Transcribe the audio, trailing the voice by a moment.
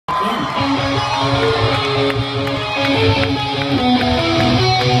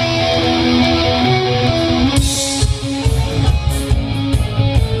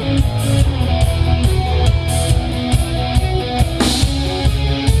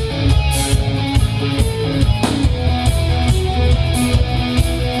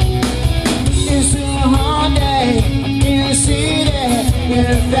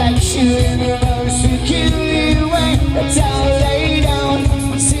In the most peculiar way, that's how I lay down,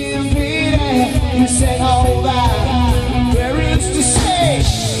 simply there. You say, hold back, where is to stay?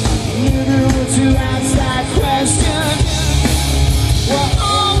 Never want to ask that question. What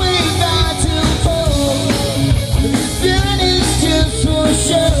are we about to fall? The feeling is just for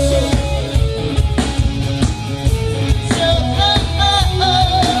sure.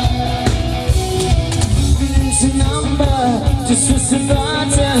 There's a number, just for some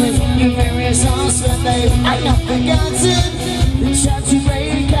button. Your various songs, but they are not forgotten. They try to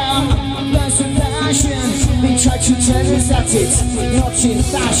break out, burst with passion. They try to tell us that it's not in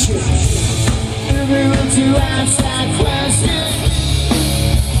fashion. Everyone to ask that question.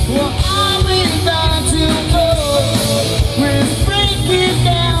 What are we about to go? We're breaking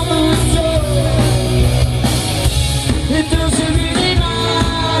down the door. It doesn't really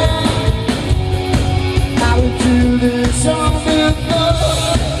matter how we do this on the floor.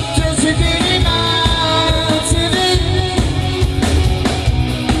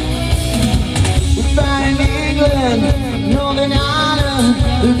 Northern Ireland,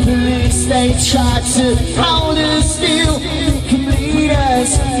 the police, they try to hold us still. They can lead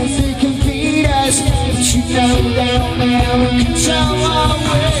us, they can feed us, but you know they'll never control our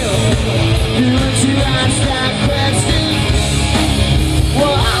will. You want to ask that question?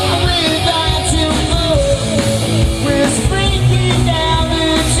 What are we about to do? We're breaking down the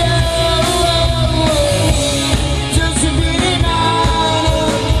door. Just to be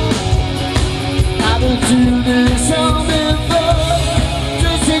honest, I will do this on the floor.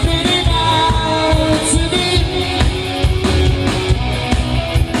 Just to be honest to me.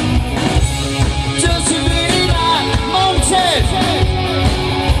 Just to be honest, Moncton.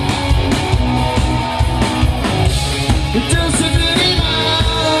 Just to be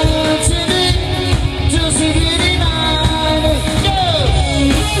honest to me. Just to be honest, go.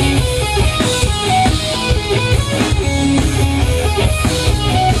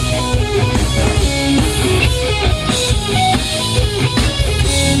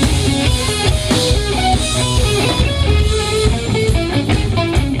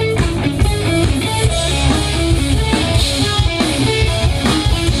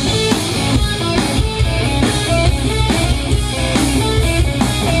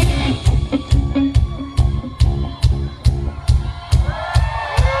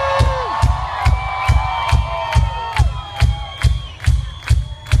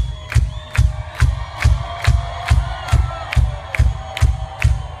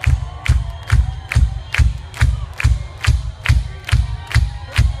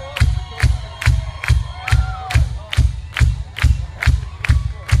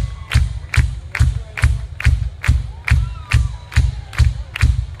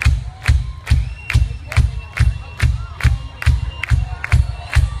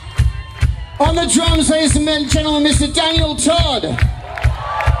 On the drums, ladies and gentlemen, Mr. Daniel Todd.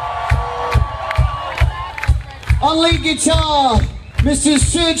 On lead guitar, Mr.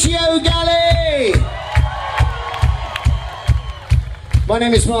 Sergio Galli. My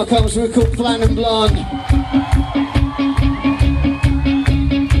name is Mark Holmes, we're called Flan and Blonde.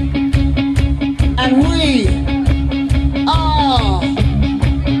 And we are